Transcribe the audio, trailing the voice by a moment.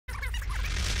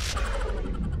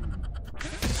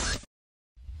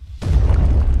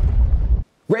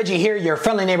Reggie here, your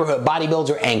friendly neighborhood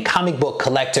bodybuilder and comic book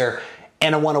collector,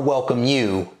 and I want to welcome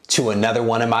you to another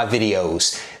one of my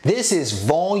videos. This is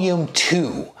volume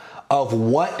 2 of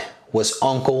What Was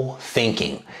Uncle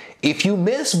Thinking? If you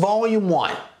missed volume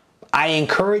 1, I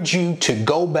encourage you to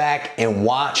go back and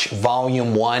watch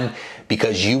volume 1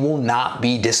 because you will not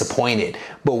be disappointed.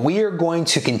 But we are going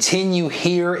to continue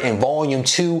here in volume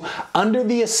 2 under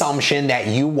the assumption that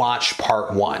you watched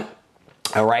part 1.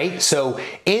 All right, so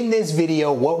in this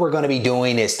video, what we're going to be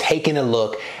doing is taking a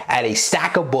look at a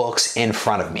stack of books in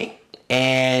front of me.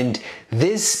 And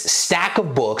this stack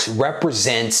of books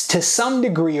represents, to some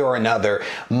degree or another,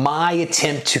 my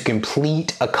attempt to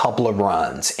complete a couple of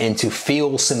runs and to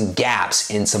fill some gaps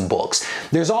in some books.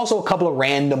 There's also a couple of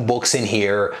random books in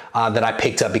here that I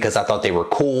picked up because I thought they were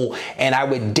cool. And I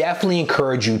would definitely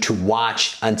encourage you to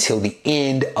watch until the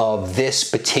end of this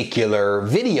particular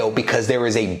video because there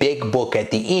is a big book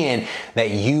at the end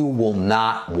that you will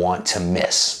not want to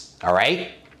miss. All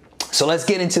right? So let's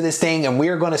get into this thing, and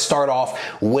we're going to start off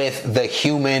with The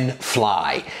Human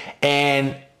Fly.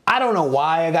 And I don't know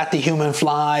why I got The Human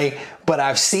Fly, but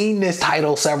I've seen this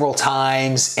title several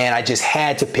times and I just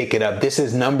had to pick it up. This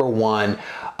is number 1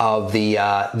 of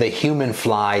the Human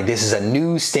Fly. This is a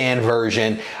newsstand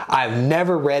version. I've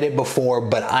never read it before,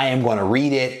 but I am going to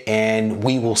read it and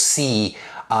we will see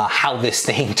how this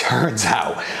thing turns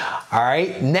out. All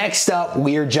right, next up,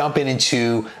 we are jumping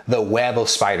into The Web of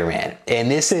Spider-Man.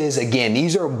 And this is, again,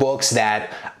 these are books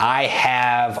that I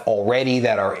have already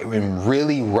that are in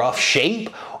really rough shape,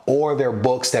 or they're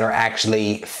books that are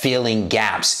actually filling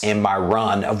gaps in my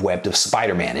run of Web of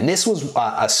Spider-Man. And this was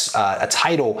a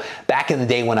title back in the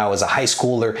day when I was a high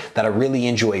schooler that I really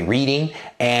enjoy reading,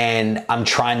 and I'm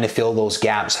trying to fill those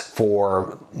gaps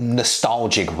for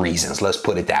nostalgic reasons, let's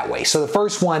put it that way. So the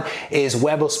first one is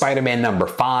Web of Spider-Man number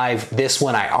 5. This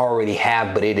one I already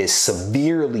have, but it is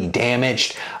severely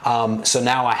damaged. So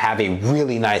now I have a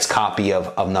really nice copy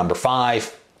of number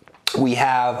 5. We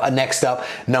have next up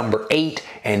number 8,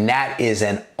 and that is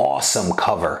an awesome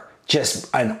cover. Just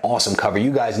an awesome cover.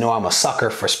 You guys know I'm a sucker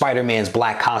for Spider-Man's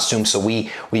black costume, so we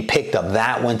picked up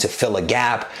that one to fill a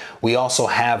gap. We also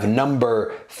have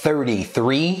number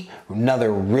 33,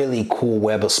 another really cool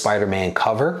Web of Spider-Man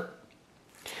cover.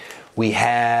 We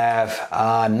have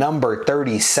number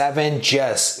 37,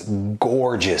 just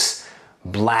gorgeous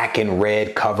black and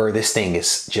red cover. This thing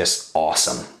is just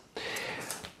awesome.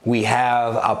 We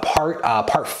have a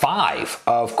part 5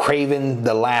 of Kraven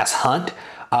the Last Hunt.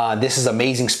 This is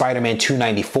Amazing Spider-Man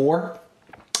 294.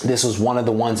 This was one of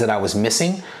the ones that I was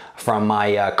missing from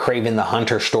my Kraven the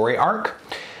Hunter story arc.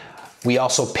 We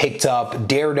also picked up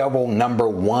Daredevil number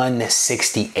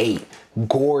 168.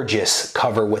 Gorgeous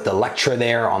cover with Elektra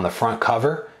there on the front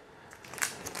cover.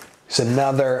 It's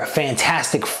another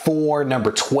Fantastic Four,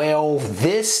 number 12.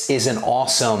 This is an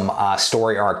awesome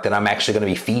story arc that I'm actually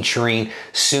going to be featuring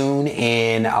soon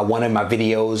in one of my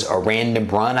videos, a random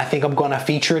run I think I'm going to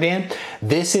feature it in.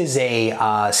 This is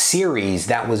a series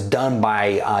that was done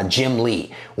by Jim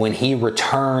Lee. When he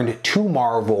returned to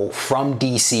Marvel from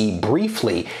DC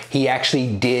briefly, he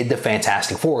actually did the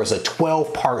Fantastic Four. It was a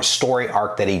 12-part story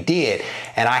arc that he did,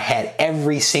 and I had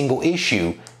every single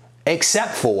issue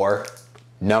except for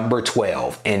number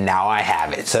 12, and now I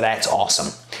have it, so that's awesome.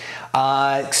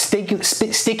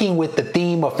 Sticking with the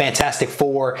theme of Fantastic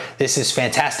Four, this is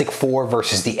Fantastic Four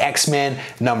versus the X-Men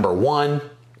number 1,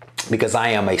 because I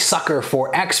am a sucker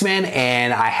for X-Men,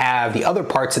 and I have the other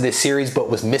parts of this series, but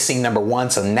was missing number 1,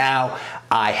 so now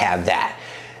I have that.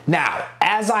 Now,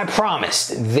 as I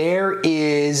promised, there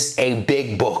is a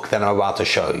big book that I'm about to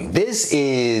show you. This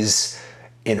is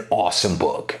an awesome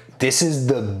book. This is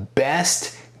the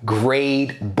best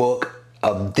grade book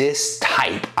of this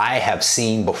type I have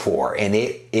seen before, and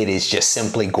it is just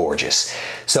simply gorgeous.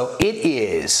 So it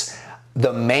is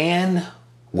The Man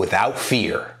Without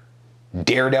Fear,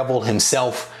 Daredevil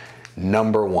himself,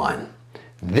 number 1.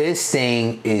 This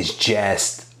thing is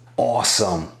just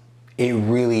awesome. It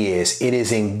really is. It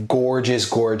is in gorgeous,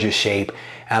 gorgeous shape,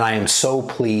 and I am so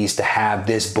pleased to have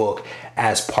this book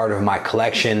as part of my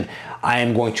collection. I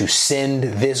am going to send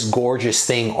this gorgeous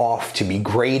thing off to be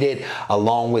graded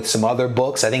along with some other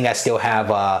books. I think I still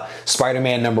have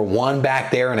Spider-Man number 1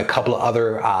 back there and a couple of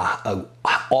other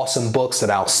awesome books that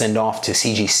I'll send off to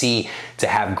CGC to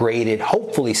have graded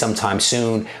hopefully sometime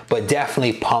soon, but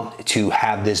definitely pumped to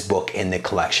have this book in the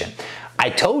collection. I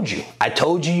told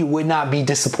you you would not be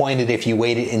disappointed if you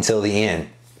waited until the end.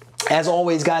 As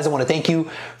always, guys, I want to thank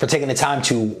you for taking the time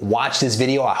to watch this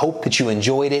video. I hope that you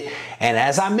enjoyed it. And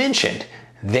as I mentioned,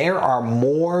 there are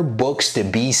more books to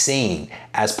be seen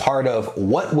as part of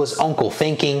What Was Uncle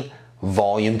Thinking,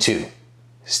 Volume 2.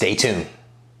 Stay tuned.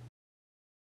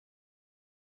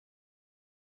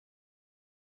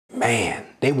 Man,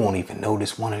 they won't even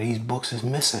notice one of these books is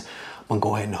missing. I'm gonna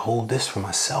go ahead and hold this for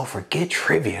myself. Forget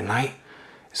trivia night.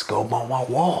 Let's go on my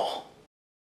wall.